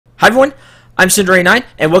Hi everyone, I'm Cinderay9,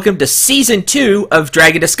 and welcome to Season 2 of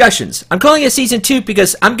Dragon Discussions. I'm calling it Season 2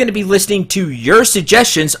 because I'm going to be listening to your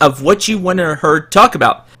suggestions of what you want to hear talk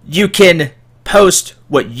about. You can post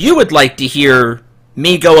what you would like to hear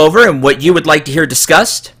me go over and what you would like to hear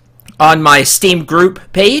discussed on my Steam group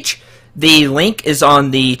page. The link is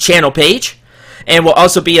on the channel page, and will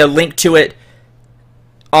also be a link to it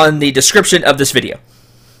on the description of this video.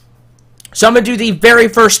 So I'm going to do the very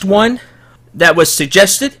first one that was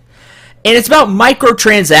suggested. And it's about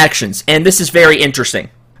microtransactions, and this is very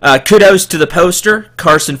interesting. Kudos to the poster,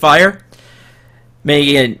 Carson Fire,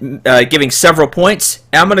 giving several points.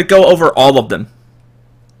 And I'm going to go over all of them.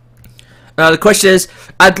 The question is,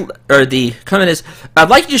 the comment is,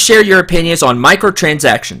 I'd like you to share your opinions on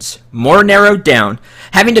microtransactions, more narrowed down,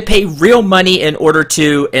 having to pay real money in order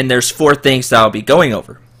to, and there's 4 things that I'll be going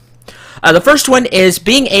over. The first one is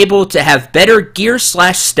being able to have better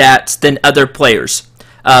gear/stats than other players.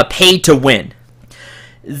 Pay to win.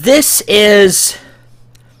 This is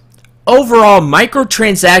overall,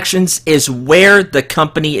 microtransactions is where the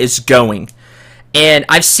company is going, and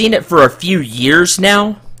I've seen it for a few years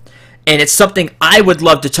now, and it's something I would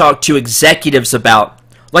love to talk to executives about.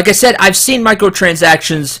 Like I said, I've seen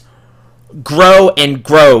microtransactions grow and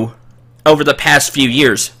grow over the past few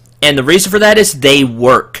years, and the reason for that is they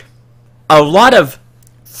work. A lot of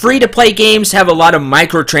free-to-play games have a lot of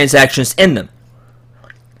microtransactions in them.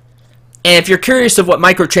 And if you're curious of what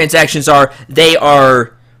microtransactions are, they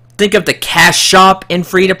are, think of the cash shop in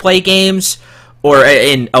free-to-play games, or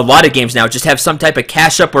in a lot of games now, just have some type of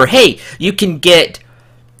cash shop where, hey, you can get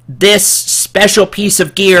this special piece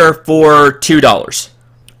of gear for $2.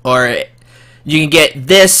 Or you can get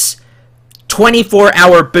this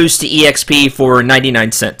 24-hour boost to EXP for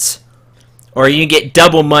 99 cents. Or you can get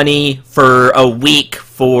double money for a week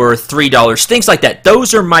for $3. Things like that.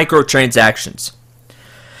 Those are microtransactions.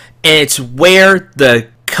 And it's where the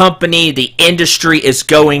company, the industry is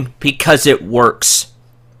going because it works.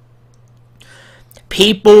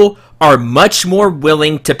 People are much more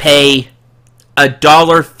willing to pay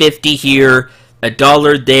 $1.50 here,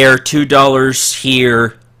 $1 there, $2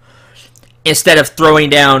 here, instead of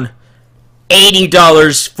throwing down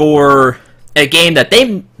 $80 for a game that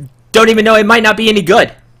they don't even know it might not be any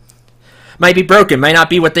good. Might be broken, might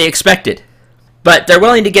not be what they expected. But they're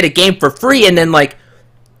willing to get a game for free and then like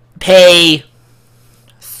pay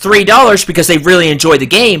 $3 because they really enjoy the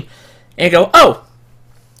game and go, oh,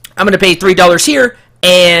 I'm going to pay $3 here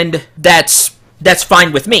and that's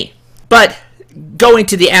fine with me. But going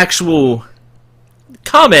to the actual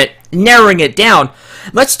comment, narrowing it down,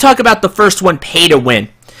 let's talk about the first one, pay to win.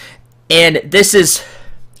 And this is,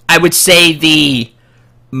 I would say, the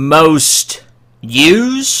most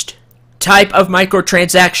used type of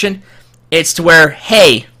microtransaction. It's to where,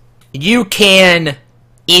 hey, you can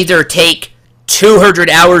either take 200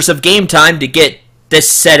 hours of game time to get this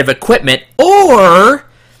set of equipment, or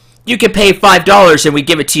you can pay $5 and we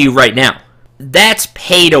give it to you right now. That's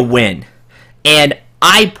pay to win. And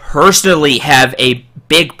I personally have a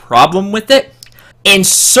big problem with it in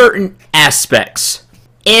certain aspects.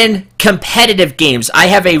 In competitive games, I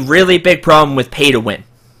have a really big problem with pay to win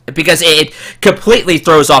because it completely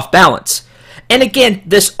throws off balance. And again,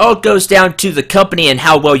 this all goes down to the company and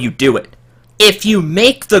how well you do it. If you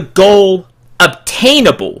make the goal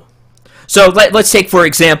obtainable, so let's take, for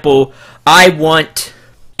example, I want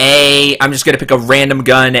I'm just going to pick a random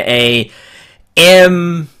gun, an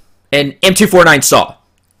M249 saw.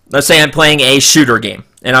 Let's say I'm playing a shooter game,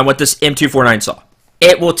 and I want this M249 saw.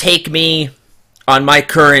 It will take me, on my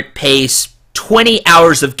current pace, 20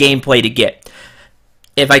 hours of gameplay to get,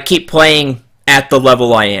 if I keep playing at the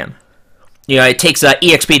level I am. You know, it takes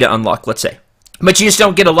EXP to unlock, let's say. But you just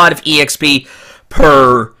don't get a lot of EXP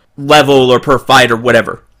per level or per fight or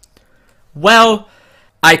whatever. Well,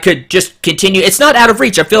 I could just continue. It's not out of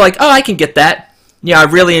reach. I feel like, oh, I can get that. Yeah, I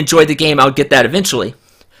really enjoy the game. I'll get that eventually.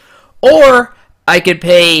 Or I could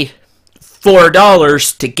pay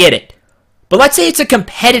 $4 to get it. But let's say it's a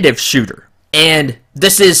competitive shooter. And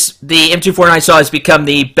this is, the M249 saw has become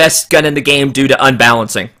the best gun in the game due to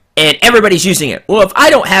unbalancing. And everybody's using it. Well, if I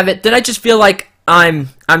don't have it, then I just feel like I'm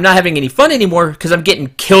not having any fun anymore because I'm getting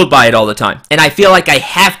killed by it all the time. And I feel like I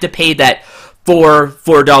have to pay that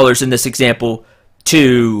 $4 in this example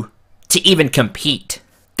to even compete.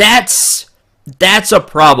 That's a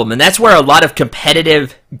problem, and that's where a lot of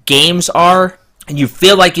competitive games are. And you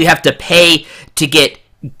feel like you have to pay to get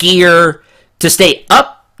gear, to stay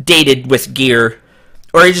updated with gear,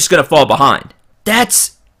 or you're just going to fall behind.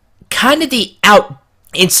 That's kind of the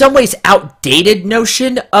in some ways, outdated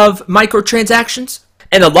notion of microtransactions.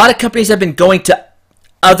 And a lot of companies have been going to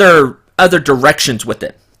other directions with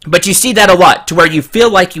it. But you see that a lot, to where you feel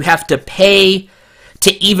like you have to pay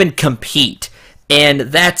to even compete. And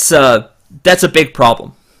that's a big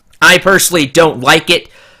problem. I personally don't like it,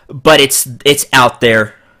 but it's out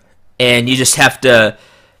there, and you just have to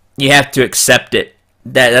accept it.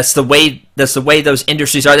 That's the way those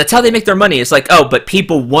industries are. That's how they make their money. It's like, oh, but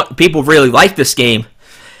people really like this game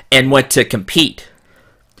and want to compete.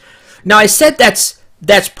 Now, I said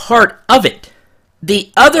that's part of it.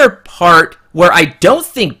 The other part where I don't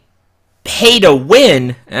think pay to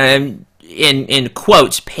win, in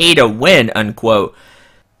quotes, pay to win, unquote,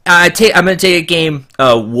 I'm going to take a game,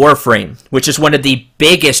 Warframe, which is one of the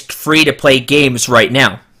biggest free-to-play games right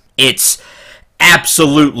now. It's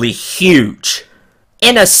absolutely huge.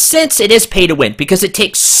 In a sense, it is pay to win, because it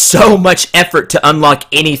takes so much effort to unlock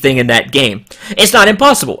anything in that game. It's not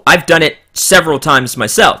impossible. I've done it several times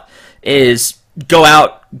myself. Is go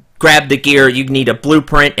out, grab the gear, you need a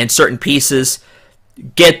blueprint and certain pieces,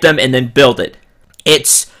 get them, and then build it.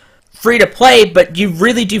 It's free to play, but you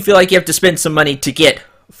really do feel like you have to spend some money to get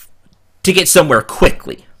somewhere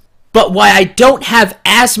quickly. But why I don't have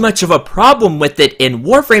as much of a problem with it in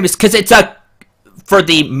Warframe is because for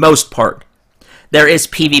the most part, there is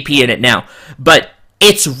PvP in it now, but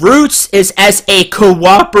its roots is as a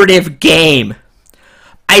cooperative game.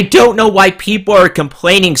 I don't know why people are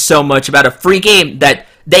complaining so much about a free game that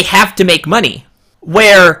they have to make money,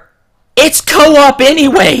 where it's co-op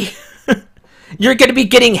anyway. You're going to be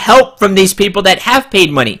getting help from these people that have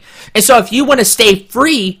paid money. And so if you want to stay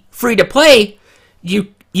free to play,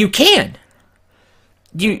 you can.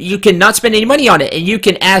 You can not spend any money on it, and you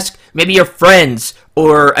can ask maybe your friends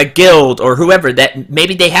or a guild or whoever that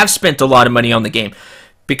maybe they have spent a lot of money on the game,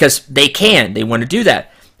 because they want to do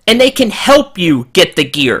that. And they can help you get the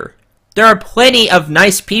gear. There are plenty of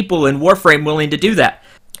nice people in Warframe willing to do that.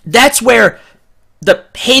 That's where the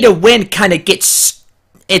pay to win kind of gets,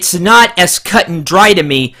 it's not as cut and dry to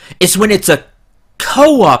me, is when it's a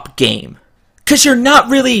co-op game. Because you're not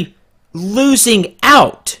really losing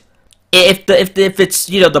out if it's,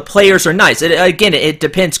 the players are nice. It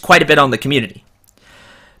depends quite a bit on the community.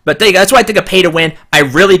 But that's why I think a pay to win. I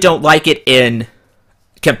really don't like it in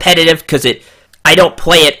competitive, because I don't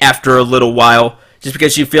play it after a little while, just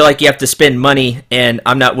because you feel like you have to spend money, and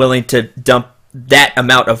I'm not willing to dump that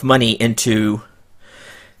amount of money into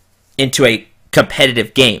a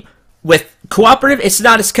competitive game. With cooperative, it's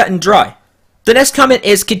not as cut and dry. The next comment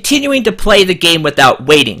is continuing to play the game without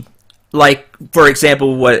waiting. Like, for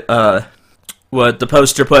example, what the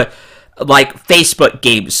poster put, like Facebook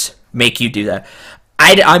games make you do that.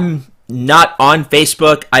 I'm not on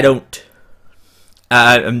Facebook. I don't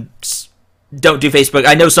do Facebook.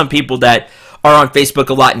 I know some people that are on Facebook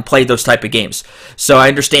a lot and play those type of games, so I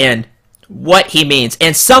understand what he means.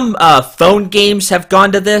 And some phone games have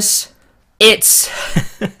gone to this. It's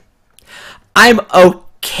I'm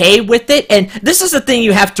okay with it, and this is the thing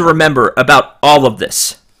you have to remember about all of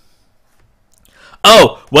this.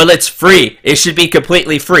 Oh, well, it's free. It should be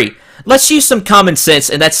completely free. Let's use some common sense,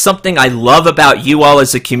 and that's something I love about you all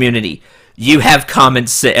as a community. You have common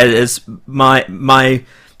sense, as my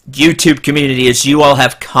YouTube community is. You all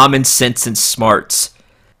have common sense and smarts.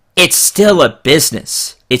 It's still a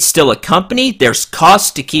business. It's still a company. There's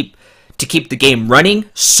costs to keep the game running,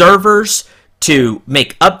 servers to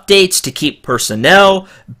make updates, to keep personnel,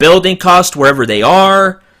 building costs wherever they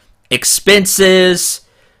are, expenses,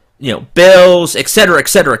 bills, etc.,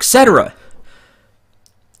 etc., etc.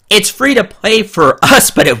 It's free to play for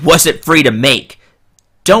us, but it wasn't free to make.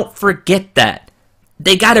 Don't forget that.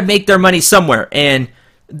 They got to make their money somewhere, and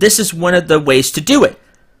this is one of the ways to do it.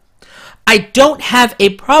 I don't have a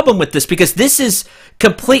problem with this, because this is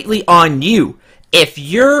completely on you. If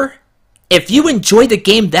you enjoy the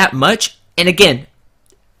game that much, and again,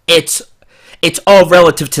 it's all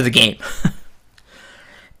relative to the game.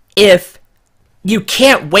 If you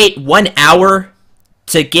can't wait 1 hour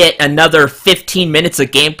to get another 15 minutes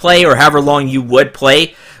of gameplay, or however long you would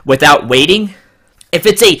play without waiting, if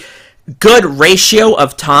it's a good ratio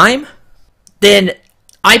of time, then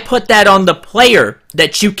I put that on the player,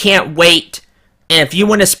 that you can't wait. And if you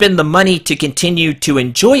want to spend the money to continue to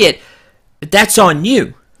enjoy it, that's on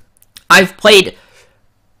you. I've played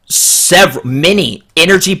many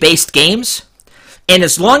energy-based games, and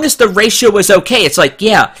as long as the ratio is okay, it's like,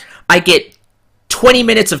 yeah, I get 20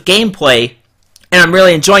 minutes of gameplay, and I'm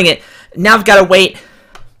really enjoying it. Now I've got to wait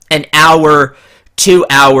an hour, 2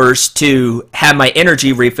 hours to have my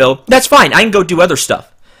energy refill. That's fine. I can go do other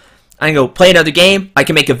stuff. I can go play another game. I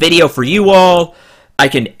can make a video for you all. I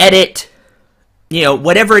can edit.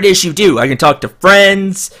 Whatever it is you do. I can talk to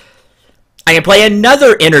friends. I can play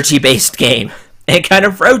another energy-based game and kind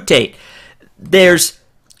of rotate. There's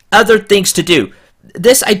other things to do.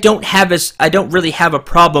 This I don't really have a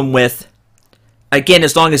problem with. Again,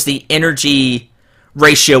 as long as the energy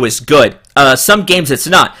ratio is good. Some games it's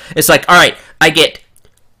not. It's like, all right, I get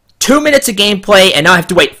 2 minutes of gameplay and now I have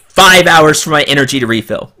to wait 5 hours for my energy to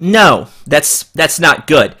refill. No, that's not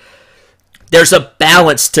good. There's a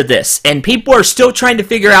balance to this, and people are still trying to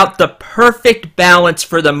figure out the perfect balance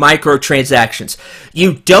for the microtransactions.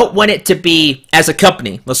 You don't want it to be, as a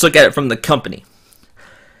company, let's look at it from the company.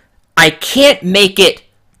 I can't make it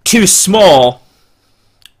too small,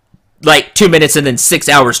 like 2 minutes and then 6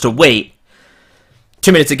 hours to wait.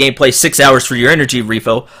 2 minutes of gameplay, 6 hours for your energy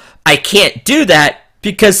refill. I can't do that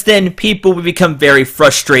because then people will become very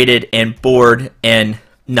frustrated and bored and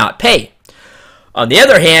not pay. On the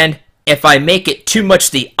other hand, if I make it too much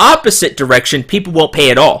the opposite direction, people won't pay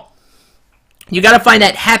at all. You got to find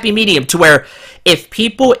that happy medium to where if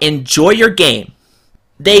people enjoy your game,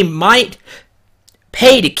 they might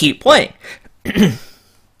pay to keep playing.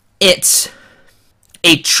 It's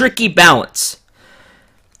a tricky balance.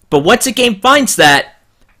 But once a game finds that,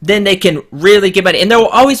 then they can really give it. And there will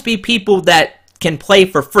always be people that can play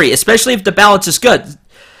for free, especially if the balance is good.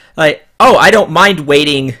 Like, oh, I don't mind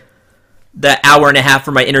waiting the hour and a half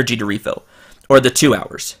for my energy to refill, or the 2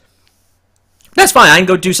 hours. That's fine. I can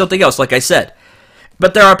go do something else, like I said.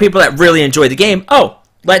 But there are people that really enjoy the game. Oh,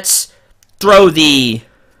 let's throw the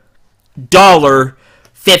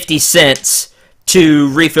 $1.50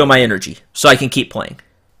 to refill my energy so I can keep playing.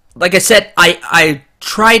 Like I said, I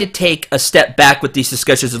try to take a step back with these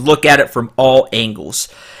discussions and look at it from all angles.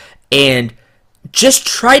 And just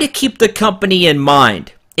try to keep the company in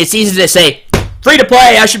mind. It's easy to say, free to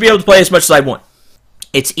play, I should be able to play as much as I want.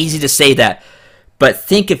 It's easy to say that. But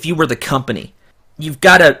think if you were the company. You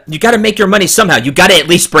gotta make your money somehow. You gotta at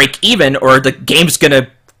least break even or the game's gonna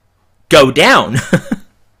go down.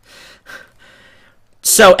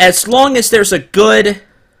 So as long as there's a good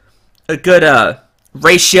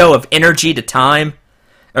ratio of energy to time,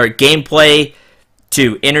 or gameplay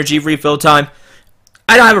to energy refill time,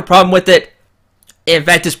 I don't have a problem with it. In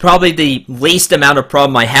fact, it's probably the least amount of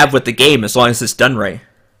problem I have with the game as long as it's done right.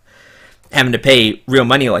 Having to pay real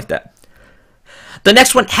money like that. The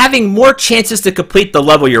next one, having more chances to complete the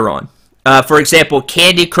level you're on. For example,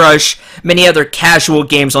 Candy Crush, many other casual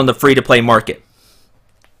games on the free-to-play market.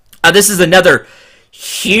 This is another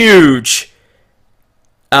huge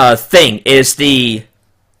thing, is the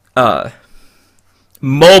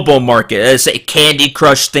mobile market. Say Candy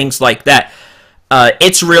Crush, things like that.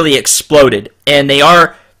 It's really exploded, and they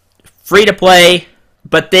are free to play.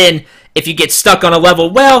 But then, if you get stuck on a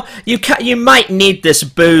level, well, you might need this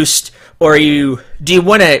boost, or do you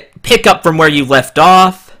want to pick up from where you left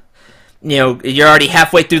off? You know, you're already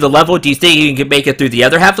halfway through the level. Do you think you can make it through the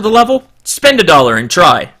other half of the level? Spend $1 and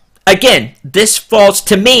try. Again, this falls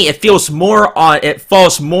to me. It falls more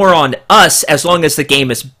on us as long as the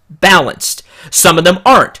game is balanced. Some of them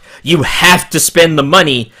aren't. You have to spend the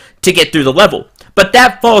money to get through the level. But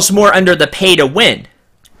that falls more under the pay to win.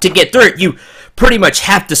 To get through it, you pretty much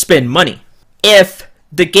have to spend money. If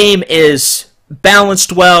the game is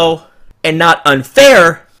balanced well and not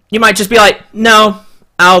unfair, you might just be like, no,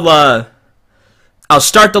 I'll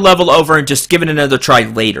start the level over and just give it another try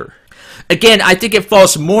later. Again, I think it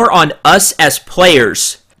falls more on us as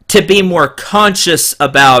players to be more conscious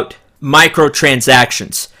about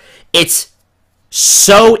microtransactions. It's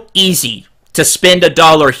so easy to spend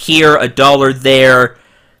 $1 here, $1 there,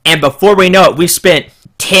 and before we know it, we've spent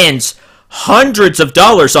tens, hundreds of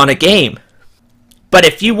dollars on a game. But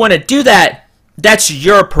if you want to do that, that's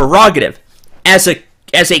your prerogative. As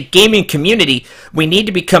a gaming community, we need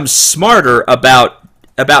to become smarter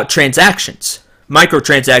about transactions,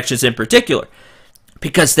 microtransactions in particular,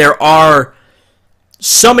 because there are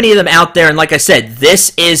so many of them out there. And like I said,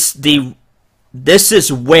 this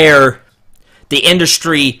is where the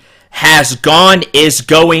industry has gone, is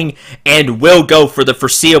going, and will go for the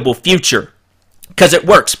foreseeable future. Because it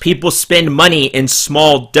works. People spend money in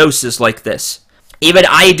small doses like this. Even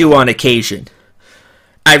I do on occasion.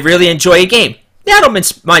 I really enjoy a game. Yeah, I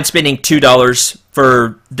don't mind spending $2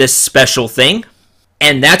 for this special thing.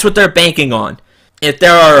 And that's what they're banking on. If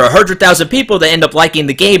there are 100,000 people that end up liking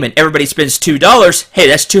the game and everybody spends $2, hey,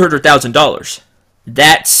 that's $200,000.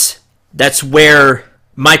 That's where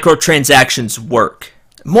microtransactions work.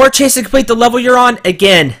 More chance to complete the level you're on?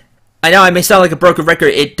 Again, I know I may sound like a broken record.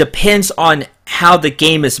 It depends on how the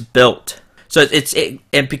game is built. So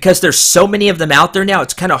and because there's so many of them out there now,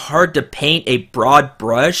 it's kind of hard to paint a broad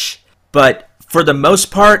brush. But for the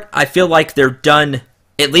most part, I feel like they're done,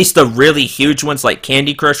 at least the really huge ones like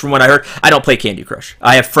Candy Crush, from what I heard. I don't play Candy Crush.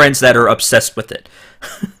 I have friends that are obsessed with it.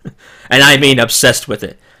 And I mean obsessed with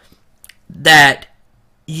it. that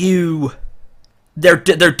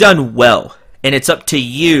they're done well, and it's up to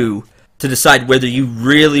you to decide whether you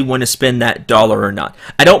really want to spend that dollar or not.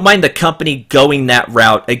 I don't mind the company going that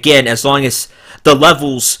route, again, as long as the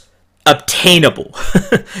level's obtainable.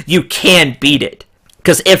 You can beat it.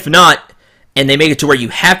 Because if not, and they make it to where you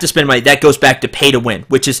have to spend money, that goes back to pay to win,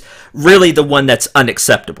 which is really the one that's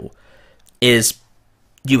unacceptable. Is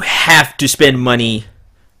you have to spend money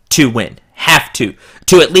to win. Have to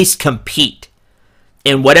at least compete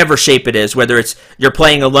in whatever shape it is, whether it's you're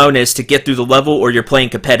playing alone is to get through the level or you're playing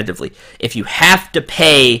competitively. If you have to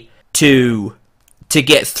pay to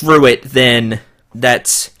get through it, then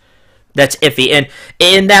that's iffy. And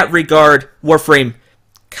in that regard, Warframe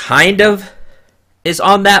kind of is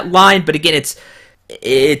on that line, but again,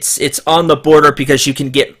 it's on the border because you can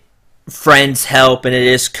get friends help and it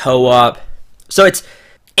is co-op. So it's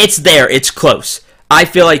there, it's close. I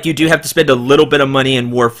feel like you do have to spend a little bit of money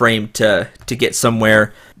in Warframe to get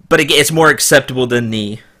somewhere, but again, it's more acceptable than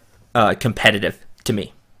the competitive to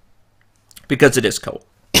me because it is co-op.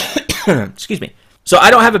 Excuse me. So I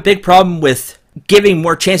don't have a big problem with giving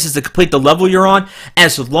more chances to complete the level you're on,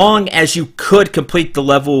 as long as you could complete the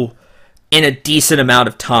level in a decent amount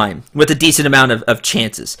of time, with a decent amount of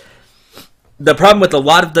chances. The problem with a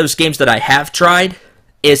lot of those games that I have tried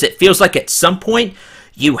is it feels like at some point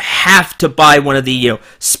you have to buy one of the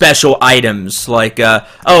special items, like,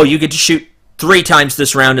 oh, you get to shoot 3 times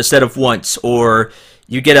this round instead of once, or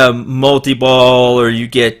you get a multi-ball, or you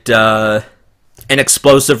get an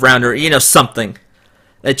explosive round, or, something.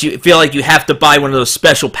 That you feel like you have to buy one of those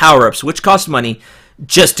special power-ups, which cost money,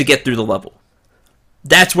 just to get through the level.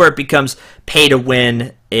 That's where it becomes pay to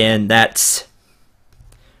win, and that's,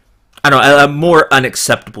 I don't know, more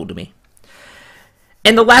unacceptable to me.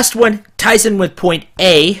 And the last one ties in with point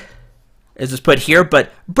A, as it's put here,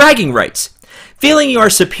 but bragging rights. Feeling you are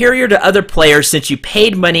superior to other players since you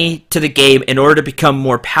paid money to the game in order to become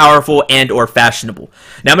more powerful and or fashionable.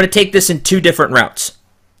 Now I'm going to take this in 2 different routes.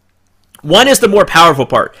 One is the more powerful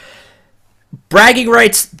part. Bragging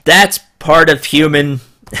rights, that's part of human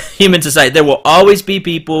society. There will always be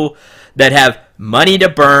people that have money to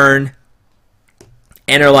burn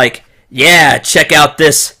and are like, yeah, check out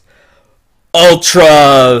this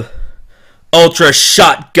ultra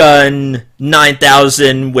shotgun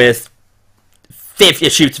 9000 with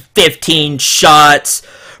it shoots 15 shots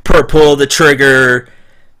per pull of the trigger,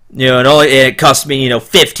 and it costs me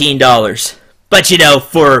 $15. But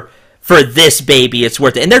for this baby it's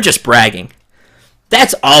worth it, and they're just bragging.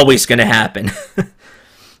 That's always going to happen.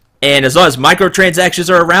 And as long as microtransactions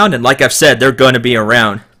are around, and like I've said, they're going to be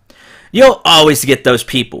around, you'll always get those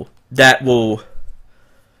people that will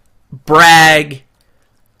brag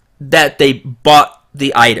that they bought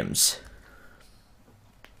the items.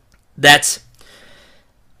 That's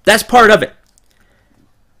part of it.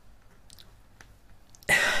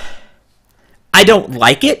 I don't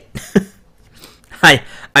like it.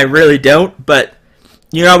 I really don't, but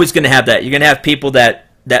you're always going to have that. You're going to have people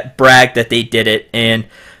that brag that they did it, and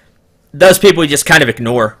those people you just kind of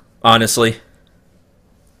ignore, honestly.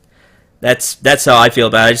 That's how I feel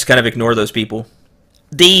about it. I just kind of ignore those people.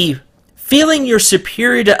 The feeling you're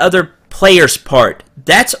superior to other players part,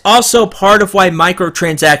 that's also part of why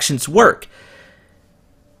microtransactions work.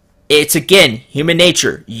 It's, again, human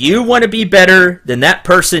nature. You want to be better than that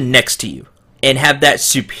person next to you and have that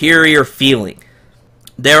superior feeling.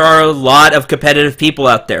 There are a lot of competitive people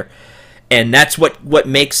out there, and that's what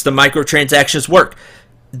makes the microtransactions work.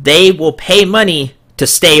 They will pay money to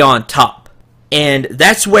stay on top, and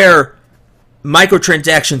that's where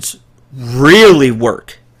microtransactions really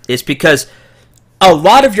work. It's because a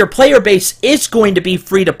lot of your player base is going to be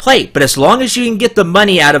free to play, but as long as you can get the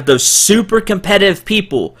money out of those super competitive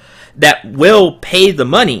people that will pay the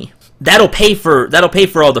money, that'll pay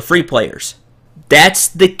for all the free players. That's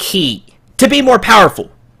the key to be more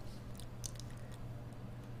powerful.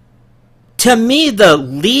 To me, the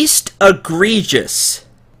least egregious,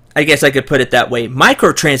 I guess I could put it that way,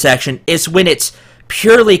 microtransaction is when it's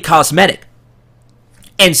purely cosmetic.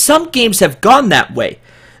 And some games have gone that way,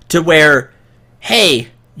 to where, hey,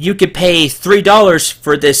 you could pay $3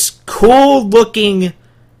 for this cool-looking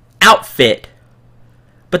outfit,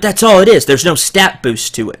 but that's all it is. There's no stat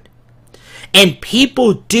boost to it. And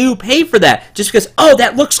people do pay for that, just because, oh,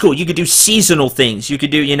 that looks cool. You could do seasonal things. You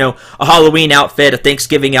could do, a Halloween outfit, a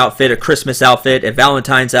Thanksgiving outfit, a Christmas outfit, a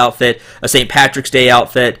Valentine's outfit, a St. Patrick's Day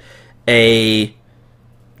outfit, a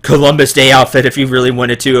Columbus Day outfit if you really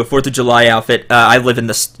wanted to, a 4th of July outfit. I live in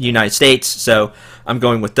the United States, so I'm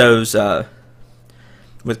going with those,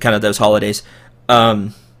 with kind of those holidays.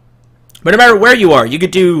 But no matter where you are, you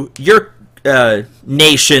could do your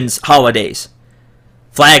nations' holidays.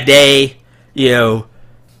 Flag Day, the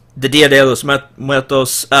Dia de los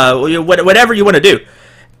Muertos, whatever you want to do.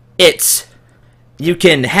 You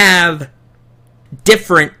can have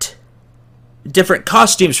different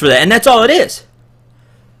costumes for that, and that's all it is.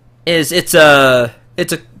 It's a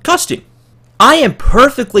costume. I am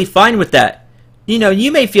perfectly fine with that.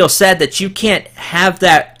 You may feel sad that you can't have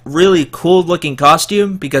that really cool looking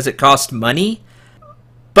costume because it costs money,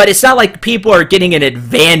 but it's not like people are getting an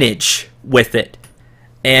advantage with it.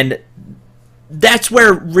 And that's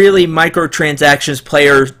where really microtransactions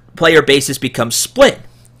player bases become split.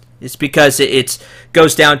 It's because it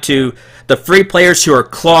goes down to the free players who are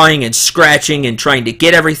clawing and scratching and trying to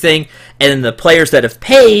get everything, and then the players that have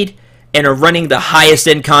paid and are running the highest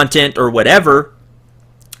end content or whatever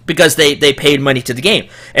because they paid money to the game.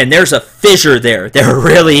 And there's a fissure there. There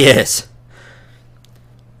really is.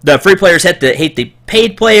 The free players hate the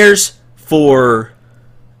paid players for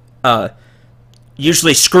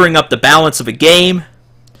usually screwing up the balance of a game,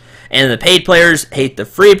 and the paid players hate the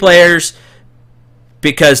free players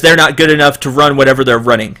because they're not good enough to run whatever they're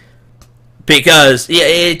running. Because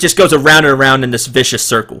it just goes around and around in this vicious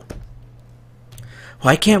circle.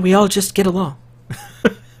 Why can't we all just get along?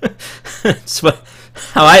 That's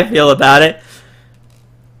how I feel about it.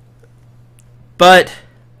 But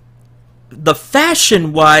the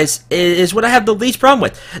fashion-wise is what I have the least problem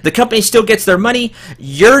with. The company still gets their money.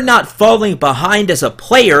 You're not falling behind as a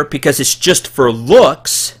player because it's just for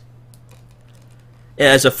looks.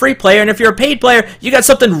 As a free player, and if you're a paid player, you got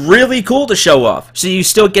something really cool to show off. So you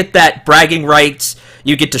still get that bragging rights.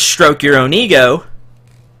 You get to stroke your own ego.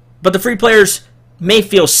 But the free players may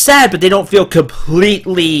feel sad, but they don't feel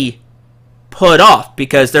completely put off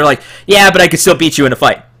because they're like, yeah, but I could still beat you in a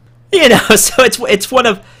fight. So it's one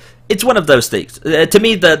of those things. To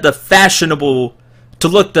me, the fashionable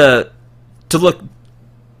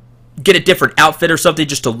get a different outfit or something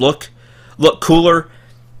just to look cooler.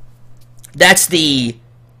 That's the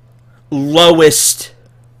lowest.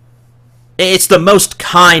 It's the most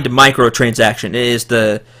kind microtransaction. It is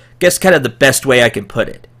kind of the best way I can put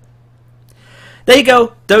it. There you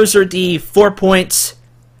go. Those are the 4 points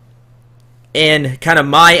and kind of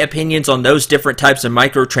my opinions on those different types of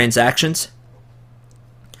microtransactions.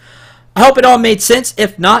 I hope it all made sense.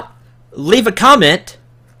 If not, leave a comment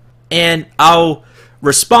and I'll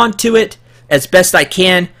respond to it as best I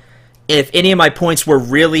can. If any of my points were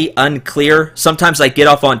really unclear, sometimes I get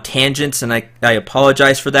off on tangents, and I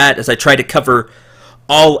apologize for that as I try to cover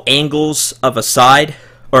all angles of a side,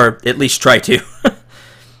 or at least try to.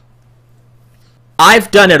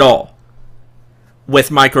 I've done it all with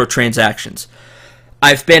microtransactions.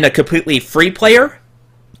 I've been a completely free player.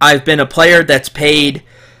 I've been a player that's paid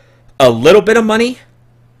a little bit of money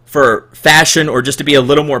for fashion or just to be a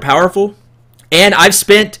little more powerful. And I've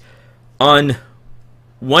spent, on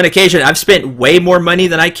one occasion, I've spent way more money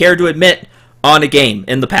than I care to admit on a game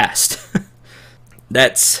in the past.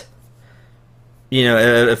 That's,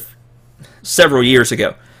 several years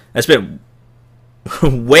ago. I spent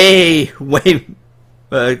quite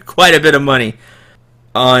a bit of money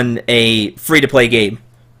on a free-to-play game.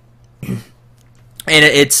 And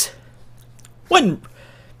it's wasn't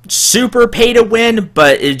super pay to win,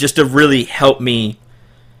 but it just to really help me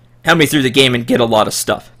through the game and get a lot of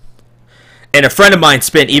stuff. And a friend of mine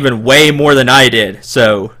spent even way more than I did.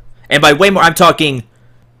 So, and by way more, I'm talking,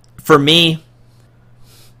 for me,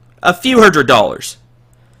 a few $100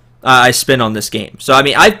 I spent on this game. So, I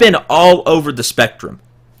mean, I've been all over the spectrum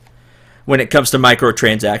when it comes to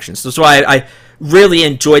microtransactions. That's why I really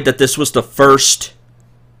enjoyed that this was the first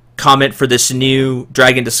comment for this new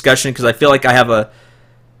Dragon discussion, because I feel like I have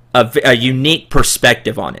a unique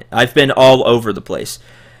perspective on it. I've been all over the place.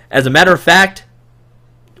 As a matter of fact,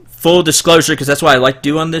 full disclosure, because that's what I like to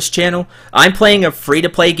do on this channel, I'm playing a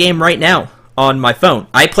free-to-play game right now on my phone.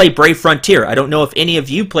 I play Brave Frontier. I don't know if any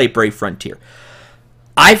of you play Brave Frontier.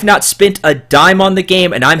 I've not spent a dime on the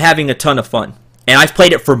game, and I'm having a ton of fun. And I've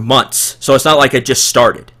played it for months, so it's not like I just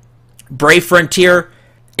started. Brave Frontier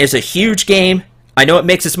is a huge game. I know it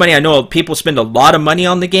makes its money. I know people spend a lot of money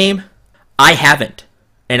on the game. I haven't.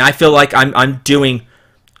 And I feel like I'm doing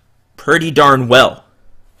pretty darn well,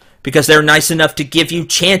 because they're nice enough to give you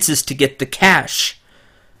chances to get the cash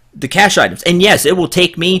items. And yes, it will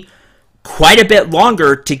take me quite a bit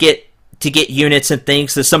longer to get units and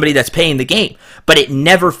things than somebody that's paying the game, but it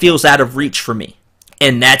never feels out of reach for me.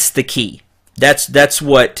 And that's the key. That's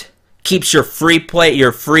what keeps your free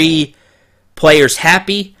players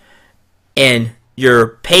happy, and your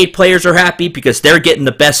paid players are happy because they're getting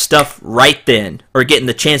the best stuff right then, or getting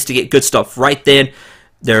the chance to get good stuff right then.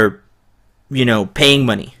 They're, paying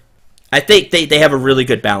money. I think they have a really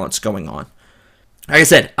good balance going on. Like I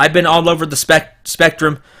said, I've been all over the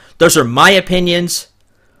spectrum. Those are my opinions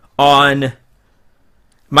on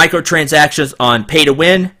microtransactions, on pay to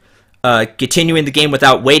win, continuing the game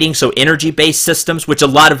without waiting, so energy-based systems, which a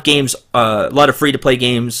lot of games, a lot of free-to-play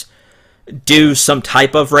games do some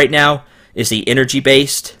type of right now, is the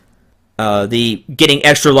energy-based. The getting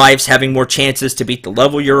extra lives, having more chances to beat the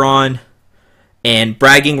level you're on, and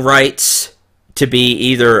bragging rights to be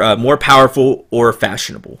either more powerful or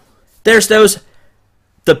fashionable. There's those.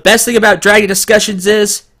 The best thing about Dragon Discussions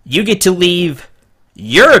is you get to leave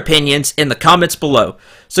your opinions in the comments below.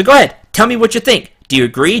 So go ahead, tell me what you think. Do you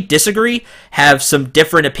agree, disagree, have some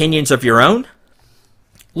different opinions of your own?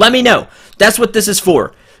 Let me know. That's what this is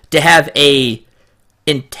for. To have a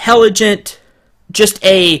intelligent, just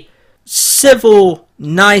a civil,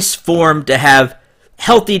 nice forum to have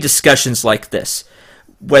healthy discussions like this.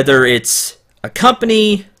 Whether it's a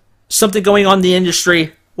company, something going on in the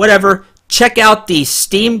industry, whatever, check out the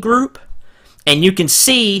Steam group and you can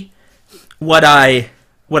see what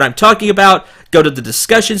I'm talking about. Go to the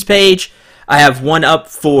discussions page. I have one up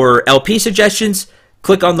for LP suggestions.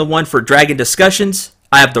 Click on the one for Dragon Discussions.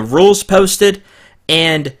 I have the rules posted,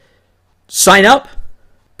 and sign up,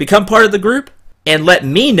 become part of the group, and let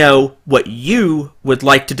me know what you would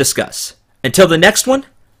like to discuss. Until the next one,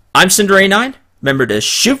 I'm Cinder89. Remember to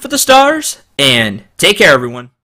shoot for the stars, and take care, everyone.